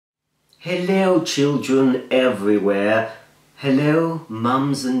Hello children everywhere. Hello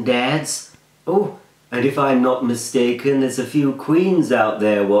mums and dads. Oh, and if I'm not mistaken, there's a few queens out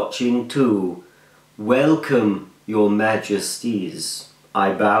there watching too. Welcome, your majesties.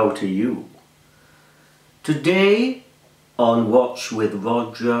 I bow to you. Today, on Watch with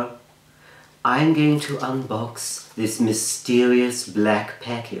Roger, I'm going to unbox this mysterious black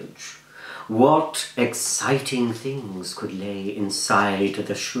package. What exciting things could lay inside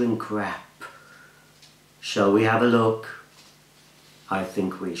the shrink wrap? Shall we have a look? I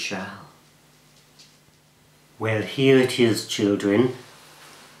think we shall. Well, here it is, children.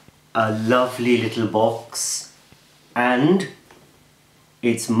 A lovely little box, and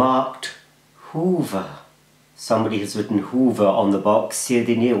it's marked Hoover. Somebody has written Hoover on the box, see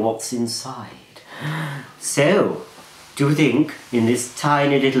they know what's inside. So, do you think in this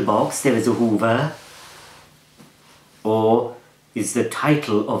tiny little box there is a Hoover? Or is the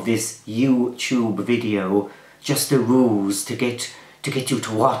title of this YouTube video just a ruse to get you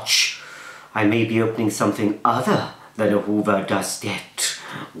to watch? I may be opening something other than a Hoover Dustette.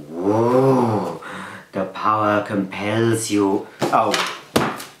 Whoa, the power compels you. Oh,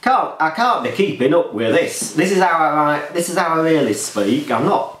 I can't be keeping up with this. This is how I really speak. I'm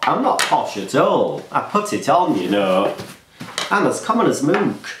not posh at all. I put it on, you know. I'm as common as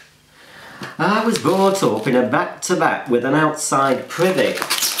Mook. I was brought up in a back-to-back with an outside privy.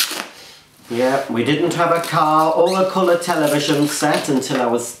 Yeah, we didn't have a car or a colour television set until I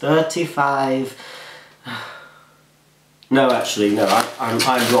was 35. No, actually, no, I'm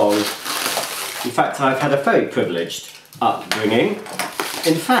wrong. In fact, I've had a very privileged upbringing.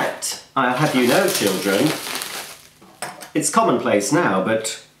 In fact, I'll have you know, children, it's commonplace now,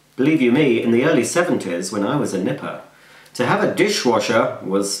 but believe you me, in the early 70s, when I was a nipper, to have a dishwasher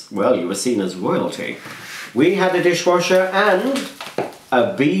was, well, you were seen as royalty. We had a dishwasher and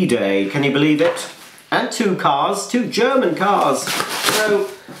a bidet, can you believe it? And two cars, two German cars. So,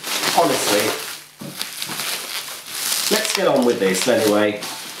 honestly, let's get on with this anyway.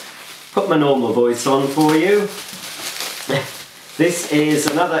 Put my normal voice on for you. This is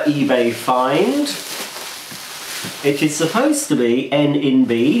another eBay find. It is supposed to be N in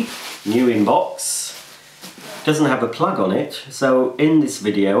B, new in box. Doesn't have a plug on it, so in this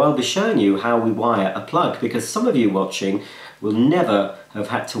video I'll be showing you how we wire a plug, because some of you watching will never have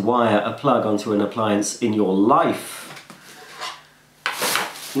had to wire a plug onto an appliance in your life.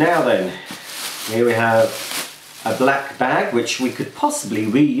 Now then, here we have a black bag which we could possibly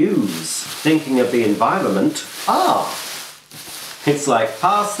reuse. Thinking of the environment. It's like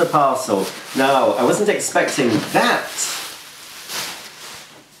pass the parcel. No, I wasn't expecting that.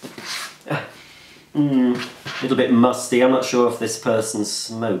 A little bit musty. I'm not sure if this person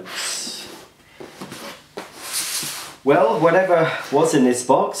smokes. Well, whatever was in this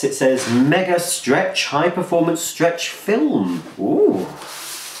box, it says Mega Stretch High Performance Stretch Film. Ooh.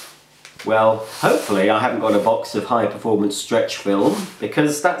 Well, hopefully I haven't got a box of high performance stretch film,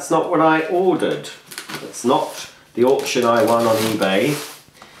 because that's not what I ordered. It's not the auction I won on eBay.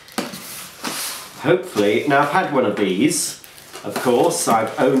 Hopefully, now I've had one of these. Of course,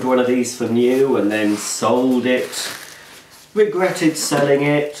 I've owned one of these for new and then sold it, regretted selling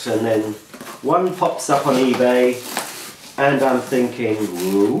it, and then one pops up on eBay and I'm thinking,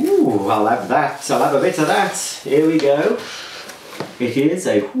 ooh, I'll have that, I'll have a bit of that. Here we go. It is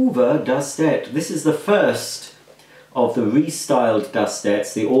a Hoover Dustette. This is the first of the restyled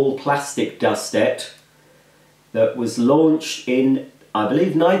Dustettes, the all-plastic Dustette, that was launched in, I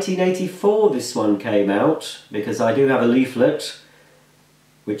believe, 1984 this one came out, because I do have a leaflet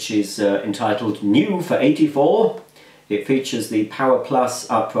which is entitled New for 84. It features the Power Plus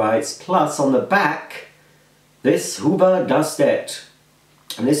uprights, plus on the back this Hoover Dustette.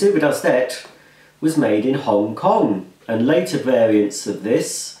 And this Hoover Dustette was made in Hong Kong, and later variants of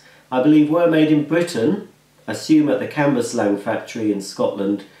this I believe were made in Britain, assume at the Cambuslang factory in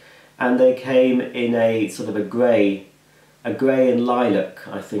Scotland, and they came in a sort of a grey and lilac,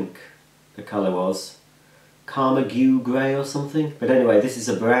 I think the colour was. Carmague grey or something. But anyway, this is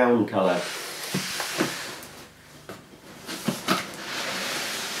a brown colour.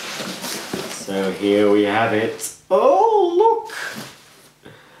 So here we have it. Oh, look!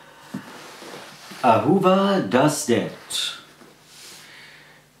 A Hoover Dustette.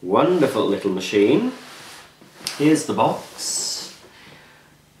 Wonderful little machine. Here's the box.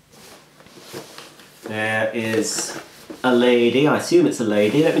 There is a lady, I assume it's a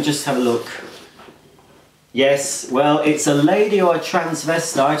lady. Let me just have a look. Yes, well, it's a lady or a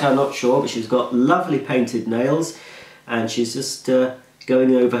transvestite, I'm not sure, but she's got lovely painted nails, and she's just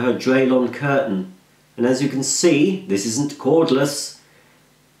going over her Draylon curtain. And as you can see, this isn't cordless.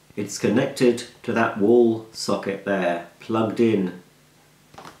 It's connected to that wall socket there, plugged in.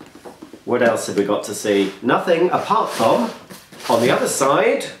 What else have we got to see? Nothing apart from, on the other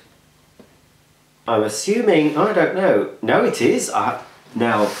side, I'm assuming, I don't know. No, it is.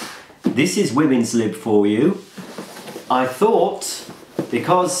 Now, this is women's lib for you. I thought,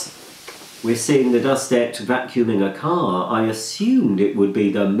 because we're seeing the Dustette vacuuming a car, I assumed it would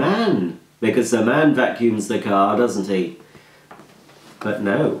be the man, because the man vacuums the car, doesn't he? But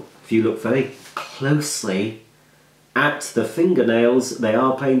no, if you look very closely at the fingernails, they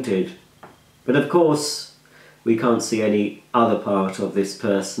are painted. But of course, we can't see any other part of this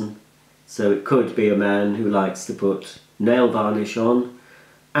person, so it could be a man who likes to put nail varnish on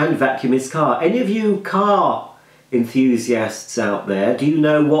and vacuum his car. Any of you car enthusiasts out there, do you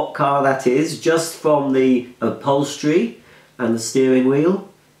know what car that is, just from the upholstery and the steering wheel?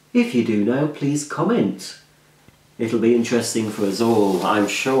 If you do know, please comment. It'll be interesting for us all, I'm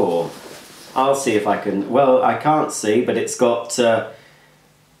sure. I'll see if I can, well, I can't see, but it's got, well,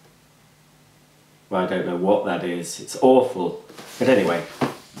 I don't know what that is. It's awful. But anyway,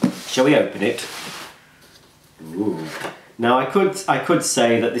 shall we open it? Ooh. Now I could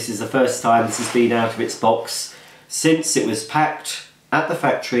say that this is the first time this has been out of its box since it was packed at the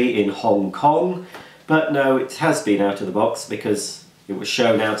factory in Hong Kong, but no, it has been out of the box because it was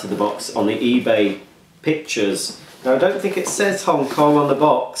shown out of the box on the eBay pictures. Now I don't think it says Hong Kong on the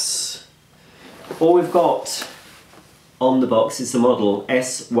box. All we've got on the box is the model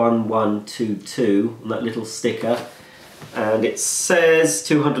S1122, that little sticker, and it says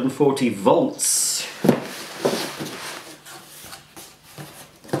 240 volts.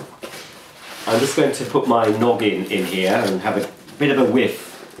 I'm just going to put my noggin in here and have a bit of a whiff.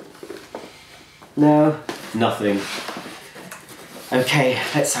 No, nothing. Okay,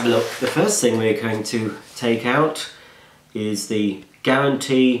 let's have a look. The first thing we're going to take out is the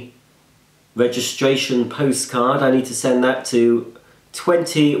guarantee registration postcard. I need to send that to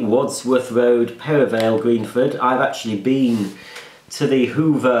 20 Wadsworth Road, Perivale, Greenford. I've actually been to the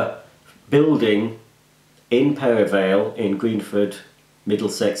Hoover building in Perivale in Greenford,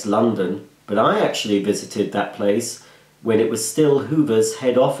 Middlesex, London. But I actually visited that place when it was still Hoover's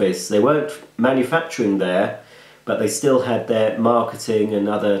head office. They weren't manufacturing there, but they still had their marketing and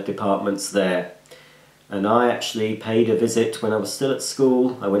other departments there. And I actually paid a visit when I was still at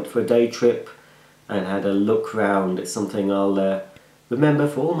school. I went for a day trip and had a look round. It's something I'll remember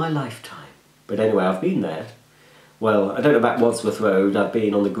for all my lifetime. But anyway, I've been there. Well, I don't know about Wadsworth Road. I've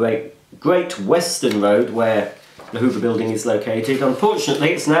been on the Great Western Road where the Hoover building is located.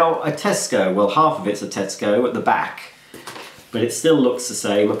 Unfortunately, it's now a Tesco. Well, half of it's a Tesco at the back. But it still looks the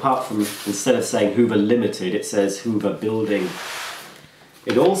same, apart from, instead of saying Hoover Limited, it says Hoover Building.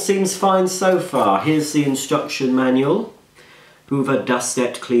 It all seems fine so far. Here's the instruction manual. Hoover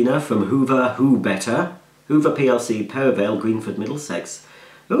Dustette Cleaner from Hoover Who Better. Hoover PLC, Perivale, Greenford, Middlesex.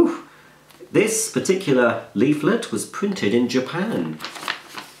 Ooh, this particular leaflet was printed in Japan.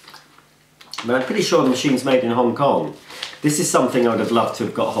 But I'm pretty sure the machine's made in Hong Kong. This is something I would have loved to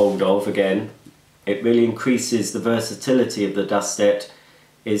have got hold of again. It really increases the versatility of the Dustette,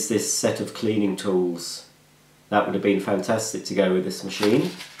 is this set of cleaning tools. That would have been fantastic to go with this machine.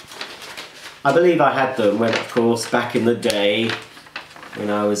 I believe I had them when, of course, back in the day, when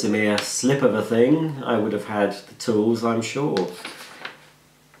I was a mere slip of a thing, I would have had the tools, I'm sure.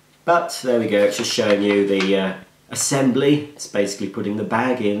 But there we go, it's just showing you the assembly. It's basically putting the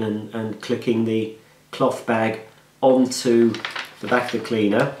bag in and clicking the cloth bag onto the back of the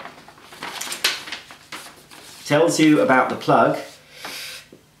cleaner. Tells you about the plug.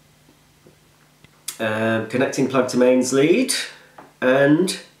 Connecting plug to mains lead,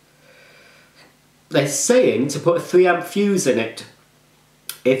 and they're saying to put a 3 amp fuse in it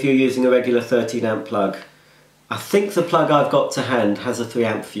if you're using a regular 13 amp plug. I think the plug I've got to hand has a 3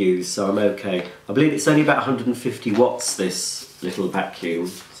 amp fuse, so I'm okay. I believe it's only about 150 watts, this little vacuum.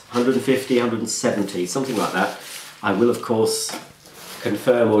 150, 170, something like that. I will of course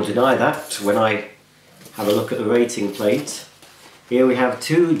confirm or deny that when I have a look at the rating plate. Here we have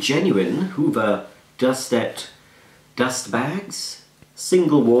 2 genuine Hoover Dustette dust bags,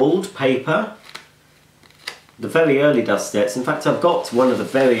 single-walled paper, the very early Dustettes. In fact, I've got one of the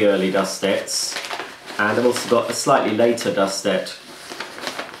very early Dustettes, and I've also got a slightly later Dustette.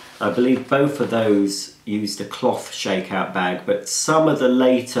 I believe both of those used a cloth shakeout bag, but some of the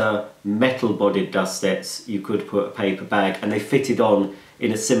later metal-bodied Dustettes you could put a paper bag, and they fitted on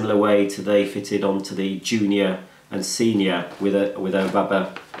in a similar way to they fitted onto the junior and senior with a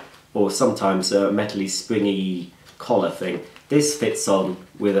rubber or sometimes a metally springy collar thing. This fits on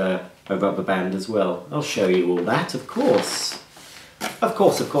with a rubber band as well. I'll show you all that, of course. Of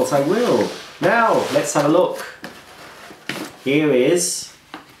course I will. Now, let's have a look. Here is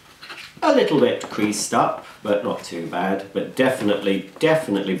a little bit creased up, but not too bad, but definitely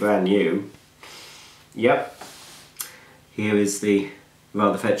brand new. Yep. Here is the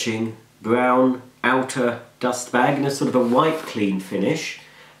rather fetching brown outer dust bag in a sort of a white clean finish.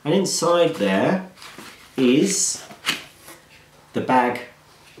 And inside there is the bag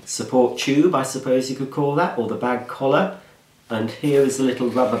support tube, I suppose you could call that, or the bag collar. And here is a little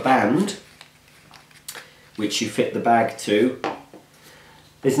rubber band which you fit the bag to.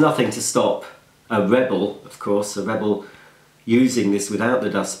 There's nothing to stop a rebel, of course, a rebel using this without the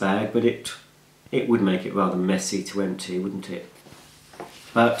dust bag, but it would make it rather messy to empty, wouldn't it?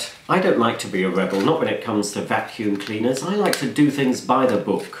 But I don't like to be a rebel, not when it comes to vacuum cleaners. I like to do things by the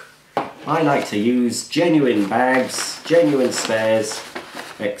book. I like to use genuine bags, genuine spares,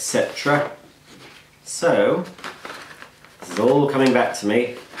 etc. So, this is all coming back to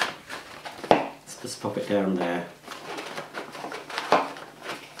me. Let's just pop it down there.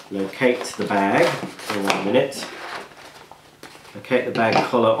 Locate the bag. Hang on a minute. Locate the bag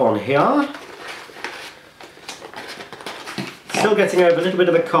collar on here. Still getting over a little bit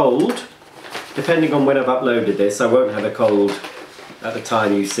of a cold. Depending on when I've uploaded this, I won't have a cold at the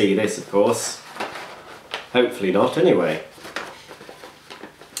time you see this, of course. Hopefully not, anyway.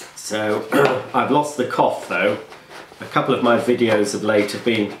 So, I've lost the cough though. A couple of my videos of late have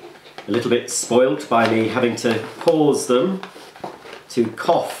been a little bit spoilt by me having to pause them to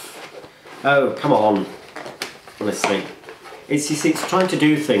cough. Oh, come on. Honestly. You see, it's trying to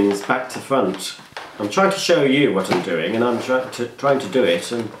do things back to front. I'm trying to show you what I'm doing, and I'm trying to do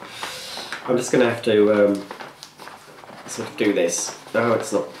it, and I'm just going to have to sort of do this. No,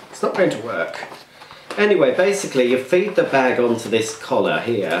 it's not going to work. Anyway, basically you feed the bag onto this collar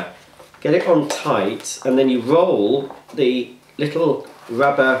here, get it on tight, and then you roll the little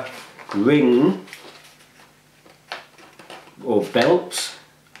rubber ring or belt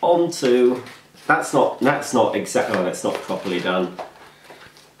onto. That's not exactly. Oh, that's not properly done.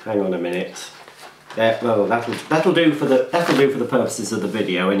 Hang on a minute. Yeah, well, that'll do for the purposes of the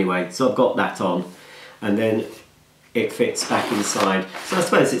video anyway. So I've got that on, and then it fits back inside. So I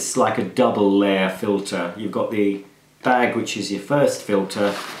suppose it's like a double layer filter. You've got the bag, which is your first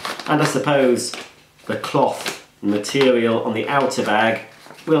filter, and I suppose the cloth material on the outer bag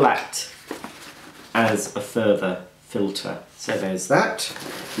will act as a further filter. So there's that.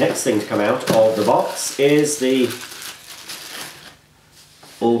 Next thing to come out of the box is the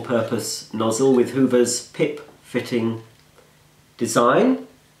all-purpose nozzle with Hoover's pip fitting design.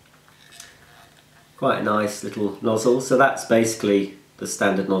 Quite a nice little nozzle. So that's basically the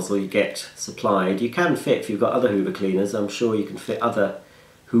standard nozzle you get supplied. You can fit, if you've got other Hoover cleaners, I'm sure you can fit other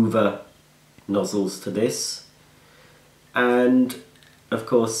Hoover nozzles to this. And of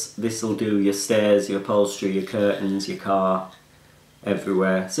course this will do your stairs, your upholstery, your curtains, your car,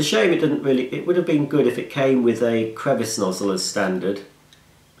 everywhere. It's a shame it would have been good if it came with a crevice nozzle as standard,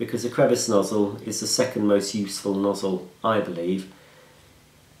 because the crevice nozzle is the second most useful nozzle, I believe,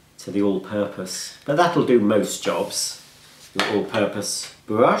 to the all-purpose. But that'll do most jobs. Your all-purpose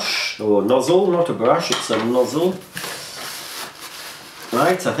brush, or nozzle, not a brush, it's a nozzle.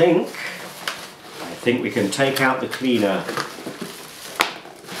 Right, I think we can take out the cleaner.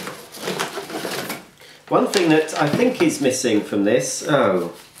 One thing that I think is missing from this,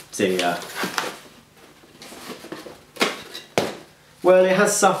 oh dear. Well, it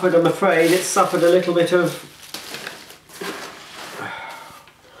has suffered, I'm afraid, it's suffered a little bit of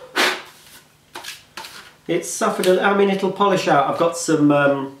I mean, it'll polish out. I've got some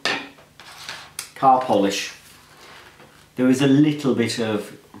car polish. There is a little bit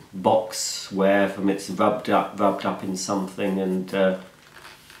of box wear from it's rubbed up in something, and but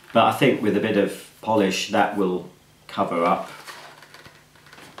I think with a bit of polish that will cover up.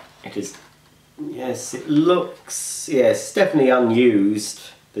 It is, yes, it looks, yes, definitely unused.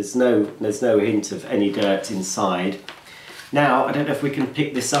 There's no hint of any dirt inside. Now, I don't know if we can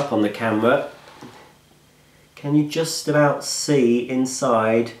pick this up on the camera. Can you just about see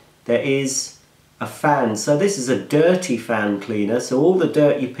inside there is a fan? So this is a dirty fan cleaner, so all the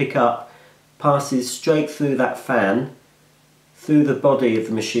dirt you pick up passes straight through that fan, through the body of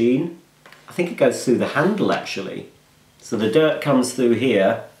the machine. I think it goes through the handle actually. So the dirt comes through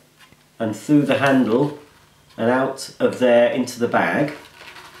here and through the handle and out of there into the bag.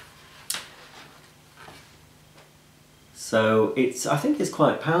 So I think it's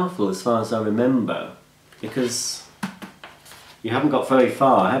quite powerful as far as I remember, because you haven't got very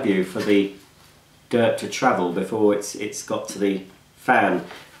far, have you, for the dirt to travel before it's got to the fan.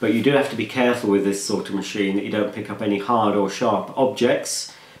 But you do have to be careful with this sort of machine that you don't pick up any hard or sharp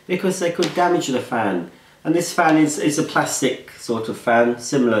objects, because they could damage the fan. And this fan is a plastic sort of fan,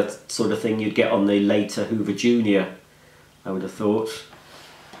 similar sort of thing you'd get on the later Hoover Junior, I would have thought.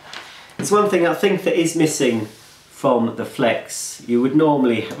 There's one thing I think that is missing from the Flex. You would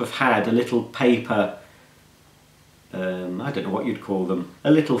normally have had a little paper, I don't know what you'd call them,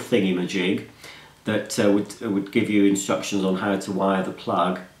 a little thingy-majig that would give you instructions on how to wire the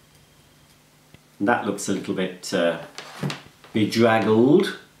plug. And that looks a little bit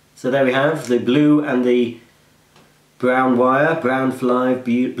bedraggled. So there we have the blue and the brown wire, brown for live,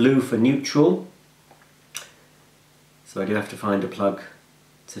 blue for neutral. So I do have to find a plug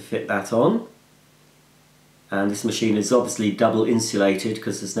to fit that on. And this machine is obviously double insulated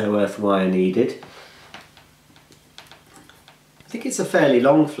because there's no earth wire needed. I think it's a fairly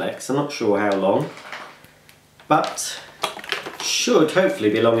long Flex, I'm not sure how long, but should hopefully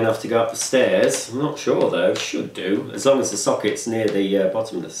be long enough to go up the stairs. I'm not sure though, should do, as long as the socket's near the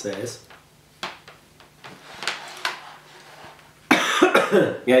bottom of the stairs.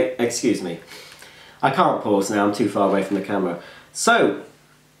 Yeah, excuse me. I can't pause now, I'm too far away from the camera. So,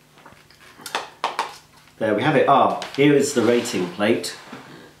 there we have it. Here is the rating plate.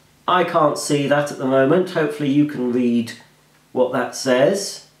 I can't see that at the moment. Hopefully you can read what that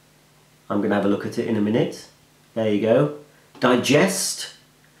says. I'm going to have a look at it in a minute. There you go. Digest.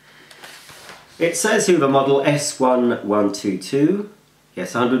 It says Hoover model S1122.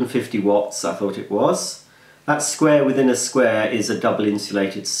 Yes, 150 watts I thought it was. That square within a square is a double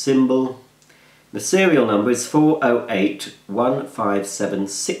insulated symbol. The serial number is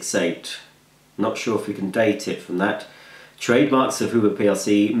 408-15768. Not sure if we can date it from that. Trademarks of Hoover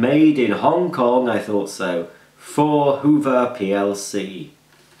PLC, made in Hong Kong, I thought so, for Hoover PLC.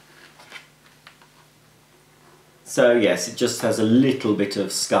 So yes, it just has a little bit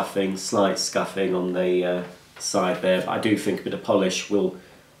of scuffing, slight scuffing on the side there, but I do think a bit of polish will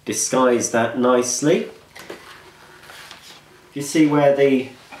disguise that nicely. You see where the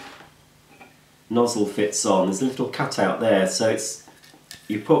nozzle fits on, there's a little cutout there, so it's,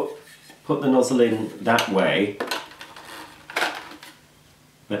 you put the nozzle in that way,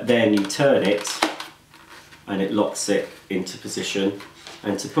 but then you turn it and it locks it into position.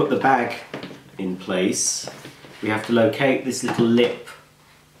 And to put the bag in place, we have to locate this little lip.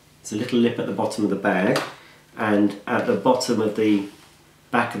 It's a little lip at the bottom of the bag, and at the bottom of the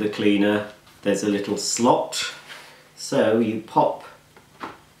back of the cleaner there's a little slot. So you pop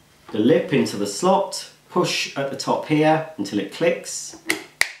the lip into the slot, push at the top here until it clicks,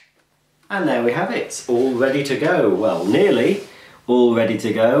 and there we have it, all ready to go. Well, nearly all ready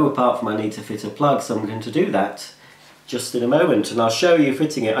to go, apart from I need to fit a plug, so I'm going to do that just in a moment, and I'll show you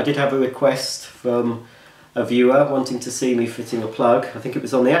fitting it. I did have a request from a viewer wanting to see me fitting a plug. I think it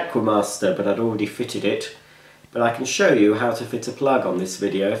was on the Aquamaster, but I'd already fitted it. But I can show you how to fit a plug on this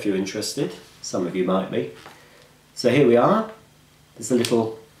video if you're interested. Some of you might be. So here we are. There's a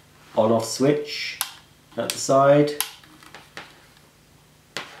little on-off switch at the side.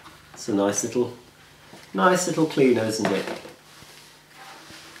 It's a nice little cleaner, isn't it?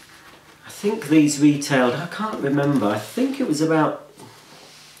 I think these retailed, I can't remember, I think it was about,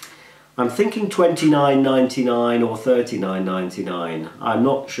 I'm thinking $29.99 or $39.99, I'm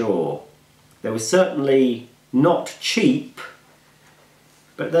not sure. They were certainly not cheap,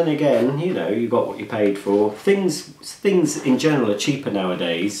 but then again, you know, you got what you paid for. Things in general are cheaper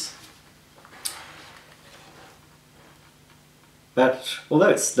nowadays. But although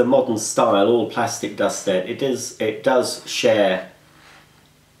it's the modern style, all plastic Dustette, it does share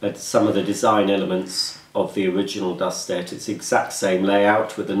some of the design elements of the original Dustette. It's the exact same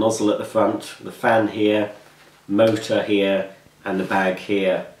layout with the nozzle at the front, the fan here, motor here, and the bag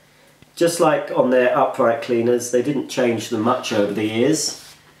here. Just like on their upright cleaners, they didn't change them much over the years.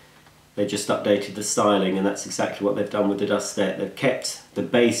 They just updated the styling, and that's exactly what they've done with the Dustette. They've kept the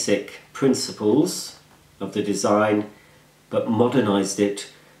basic principles of the design, but modernised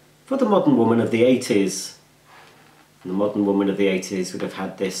it for the modern woman of the 80s. And the modern woman of the 80s would have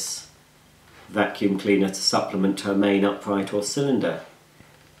had this vacuum cleaner to supplement her main upright or cylinder.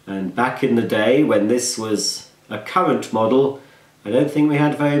 And back in the day, when this was a current model, I don't think we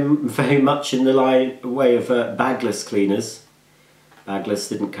had very much in the way of bagless cleaners. Bagless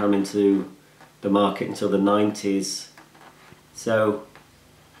didn't come into the market until the 90s. So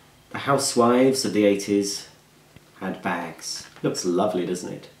the housewives of the 80s had bags. Looks lovely,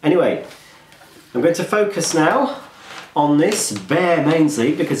 doesn't it? Anyway, I'm going to focus now on this bare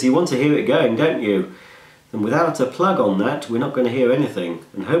mains-lead, because you want to hear it going, don't you? And without a plug on that, we're not going to hear anything.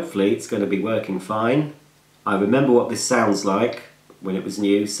 And hopefully it's going to be working fine. I remember what this sounds like. when it was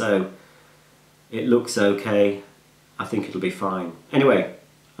new, so it looks okay. I think it'll be fine. Anyway,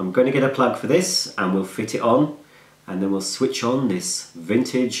 I'm going to get a plug for this and we'll fit it on, and then we'll switch on this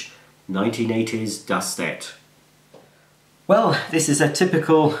vintage 1980s Dustette. Well, this is a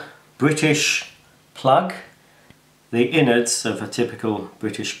typical British plug, the innards of a typical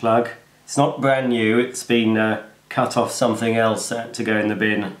British plug. It's not brand new, it's been cut off something else to go in the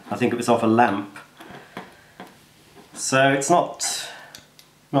bin. I think it was off a lamp. So it's not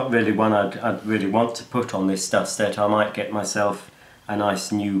really one I'd really want to put on this Dustette. I might get myself a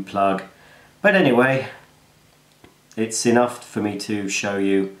nice new plug. But anyway, it's enough for me to show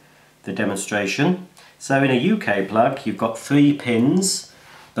you the demonstration. So in a UK plug, you've got 3 pins.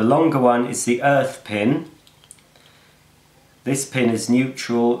 The longer one is the earth pin. This pin is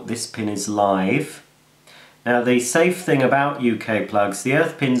neutral, this pin is live. Now the safe thing about UK plugs, the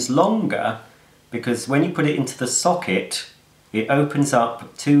earth pin's longer because when you put it into the socket, it opens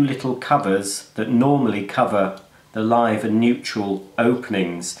up 2 little covers that normally cover the live and neutral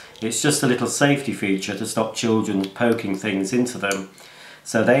openings. It's just a little safety feature to stop children poking things into them.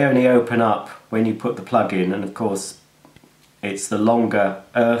 So they only open up when you put the plug in, and of course it's the longer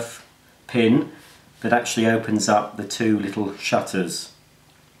earth pin that actually opens up the 2 little shutters.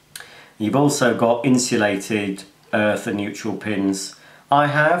 You've also got insulated earth and neutral pins. I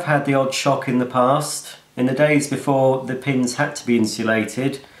have had the odd shock in the past. In the days before the pins had to be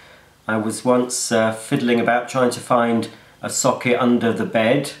insulated, I was once fiddling about trying to find a socket under the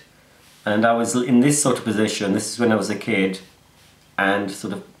bed, and I was in this sort of position, this is when I was a kid, and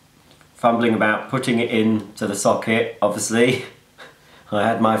sort of fumbling about putting it into the socket. Obviously I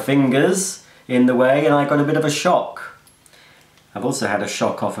had my fingers in the way and I got a bit of a shock. I've also had a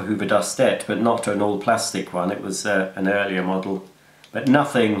shock off a Hoover Dustette, but not an all plastic one. It was an earlier model, but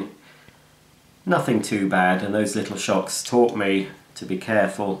nothing too bad, and those little shocks taught me to be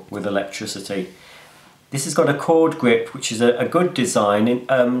careful with electricity. This has got a cord grip, which is a good design.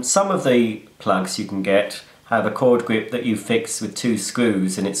 Some of the plugs you can get have a cord grip that you fix with 2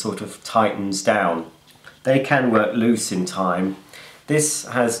 screws and it sort of tightens down. They can work loose in time. This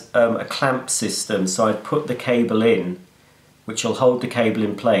has a clamp system, so I'd put the cable in, which will hold the cable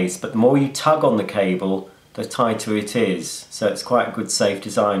in place, but the more you tug on the cable, the tighter it is. So it's quite a good safe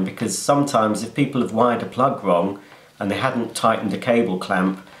design, because sometimes if people have wired a plug wrong and they hadn't tightened the cable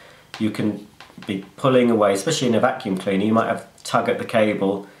clamp, you can be pulling away, especially in a vacuum cleaner. You might have tug at the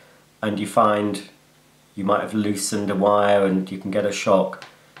cable and you find you might have loosened a wire and you can get a shock.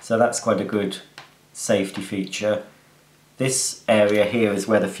 So that's quite a good safety feature. This area here is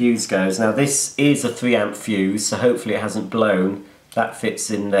where the fuse goes. Now this is a 3-amp fuse, so hopefully it hasn't blown. That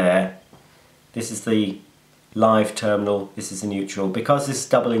fits in there. This is the live terminal, this is the neutral. Because this is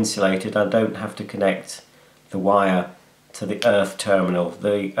double insulated, I don't have to connect the wire to the earth terminal.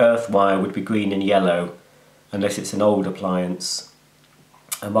 The earth wire would be green and yellow unless it's an old appliance.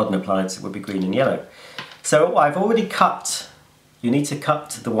 A modern appliance, it would be green and yellow. So I've already cut, you need to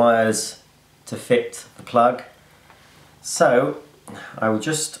cut the wires to fit the plug. So I will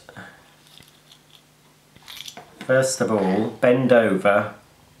just first of all bend over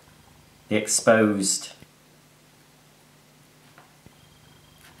the exposed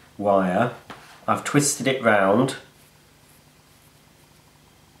wire. I've twisted it round,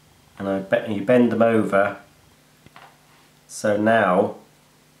 and you bend them over, so now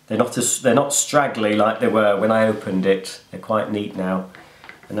they're not straggly like they were when I opened it. They're quite neat now.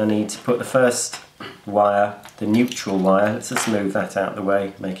 And I need to put the first wire, the neutral wire, let's just move that out of the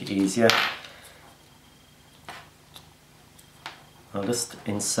way, make it easier. I'll just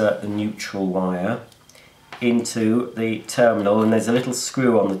insert the neutral wire into the terminal, and there's a little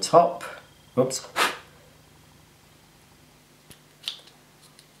screw on the top. Oops.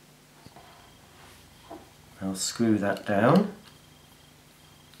 I'll screw that down,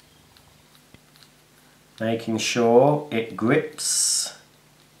 making sure it grips.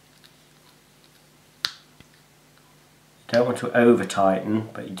 You don't want to over tighten,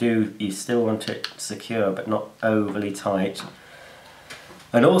 but you still want it secure but not overly tight.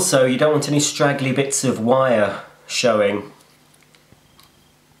 And also you don't want any straggly bits of wire showing.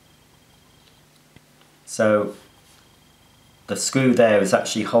 So the screw there is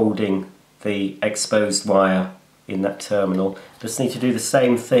actually holding the exposed wire in that terminal. Just need to do the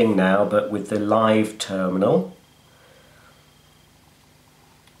same thing now, but with the live terminal.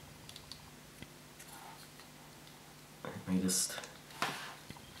 Let me just,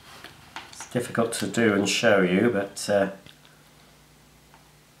 it's difficult to do and show you, but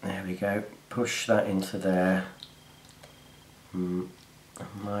there we go. Push that into there. I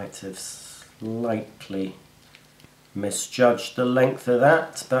might have slightly misjudged the length of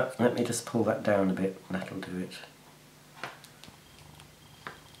that, but let me just pull that down a bit, that'll do it.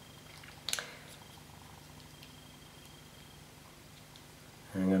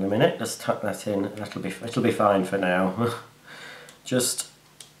 Hang on a minute, just tuck that in, it'll be fine for now. Just,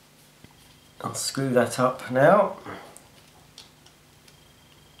 I'll screw that up now.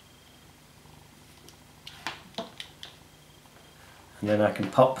 And then I can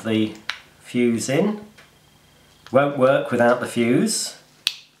pop the fuse in. Won't work without the fuse,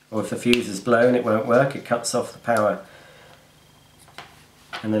 or if the fuse is blown it won't work, it cuts off the power.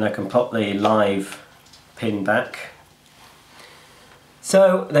 And then I can pop the live pin back.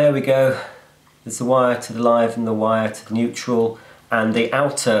 So there we go, there's the wire to the live and the wire to the neutral, and the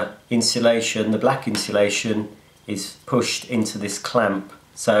outer insulation, the black insulation, is pushed into this clamp,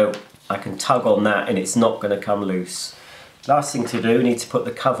 so I can tug on that and it's not going to come loose. Last thing to do, I need to put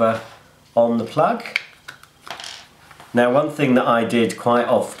the cover on the plug. Now one thing that I did quite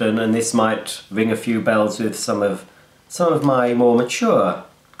often, and this might ring a few bells with some of my more mature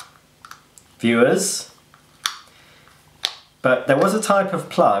viewers, but there was a type of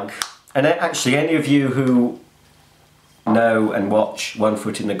plug, and actually any of you who know and watch One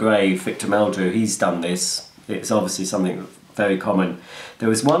Foot in the Grave, Victor Meldrew, he's done this. It's obviously something very common. There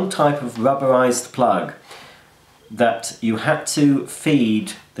was one type of rubberized plug that you had to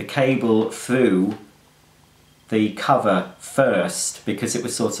feed the cable through the cover first because it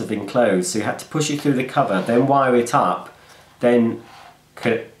was sort of enclosed. So you had to push it through the cover, then wire it up, then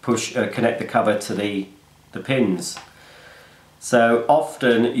connect the cover to the pins. So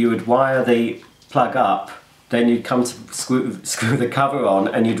often you would wire the plug up, then you'd come to screw the cover on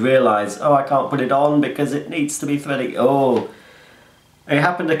and you'd realise, oh, I can't put it on because it needs to be threaded. Oh, it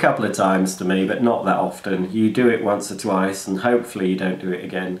happened a couple of times to me, but not that often. You do it once or twice and hopefully you don't do it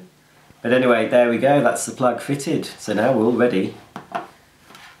again. But anyway, there we go, that's the plug fitted. So now we're all ready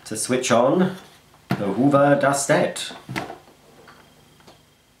to switch on the Hoover Dustette.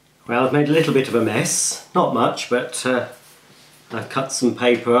 Well, I've made a little bit of a mess, not much, but I've cut some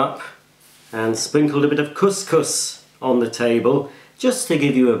paper up and sprinkled a bit of couscous on the table just to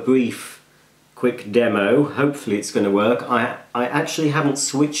give you a brief quick demo. Hopefully it's going to work. I actually haven't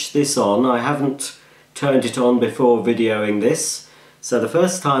switched this on, I haven't turned it on before videoing this, so the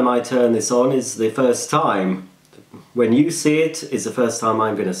first time I turn this on is the first time. When you see it is the first time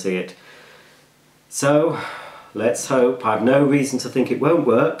I'm going to see it. So let's hope. I've no reason to think it won't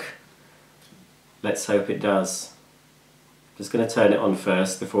work. Let's hope it does. Just going to turn it on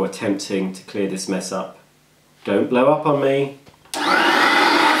first before attempting to clear this mess up. Don't blow up on me.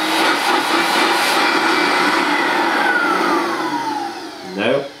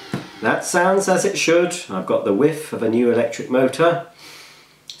 No, that sounds as it should. I've got the whiff of a new electric motor.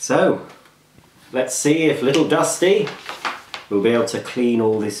 So, let's see if little Dusty will be able to clean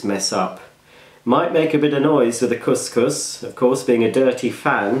all this mess up. Might make a bit of noise with the couscous. Of course, being a dirty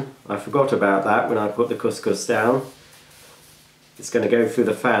fan, I forgot about that when I put the couscous down. It's going to go through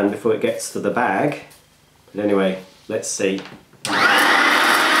the fan before it gets to the bag. But anyway, let's see.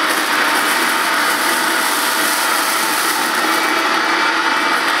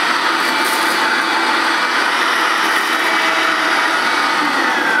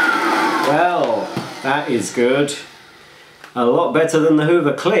 Well, that is good. A lot better than the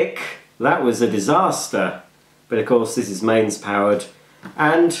Hoover Click. That was a disaster. But of course this is mains powered,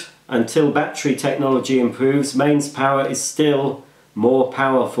 and until battery technology improves, mains power is still more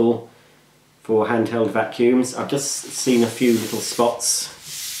powerful for handheld vacuums. I've just seen a few little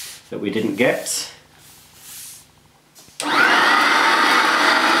spots that we didn't get.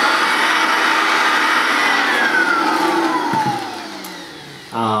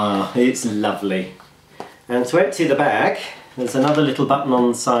 Ah, it's lovely. And to empty the bag, there's another little button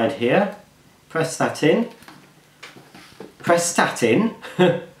on the side here. Press that in. Press that in?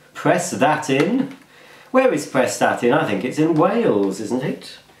 Press that in? Where is press that in? I think it's in Wales, isn't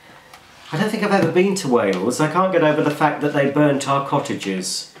it? I don't think I've ever been to Wales. I can't get over the fact that they burnt our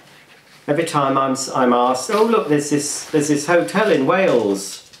cottages. Every time I'm asked, oh look, there's this hotel in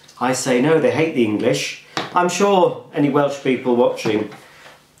Wales. I say no, they hate the English. I'm sure any Welsh people watching,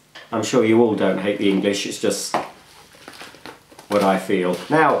 I'm sure you all don't hate the English, it's just what I feel.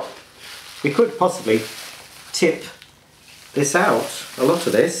 Now, we could possibly tip this out, a lot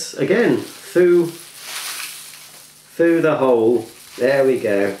of this, again, through the hole. There we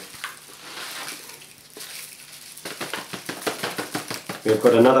go. We've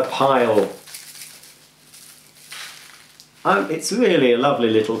got another pile. It's really a lovely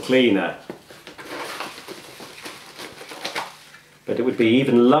little cleaner. But it would be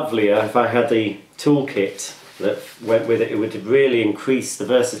even lovelier if I had the toolkit that went with it. It would really increase the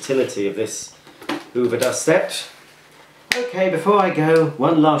versatility of this Hoover Dustette. Okay, before I go,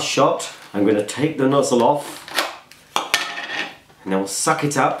 one last shot. I'm going to take the nozzle off and then we'll suck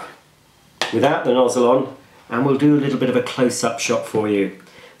it up without the nozzle on, and we'll do a little bit of a close-up shot for you.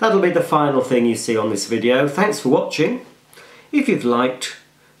 That'll be the final thing you see on this video. Thanks for watching. If you've liked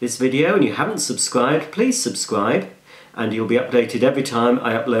this video and you haven't subscribed, please subscribe, and you'll be updated every time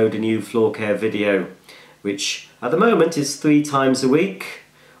I upload a new floor care video, which at the moment is 3 times a week.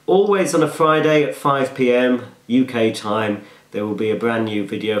 Always on a Friday at 5 PM UK time there will be a brand new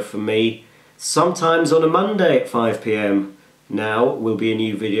video from me. Sometimes on a Monday at 5 PM now will be a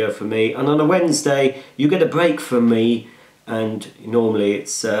new video from me, and on a Wednesday you get a break from me, and normally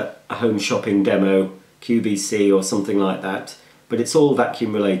it's a home shopping demo, QVC or something like that, but it's all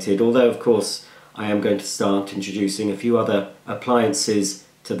vacuum related, although of course I am going to start introducing a few other appliances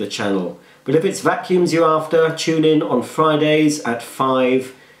to the channel. But if it's vacuums you're after, tune in on Fridays at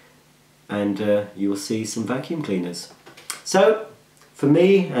 5 and you will see some vacuum cleaners. So, for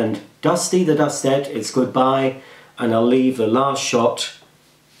me and Dusty the Dustette, it's goodbye, and I'll leave the last shot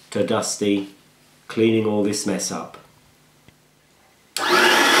to Dusty cleaning all this mess up.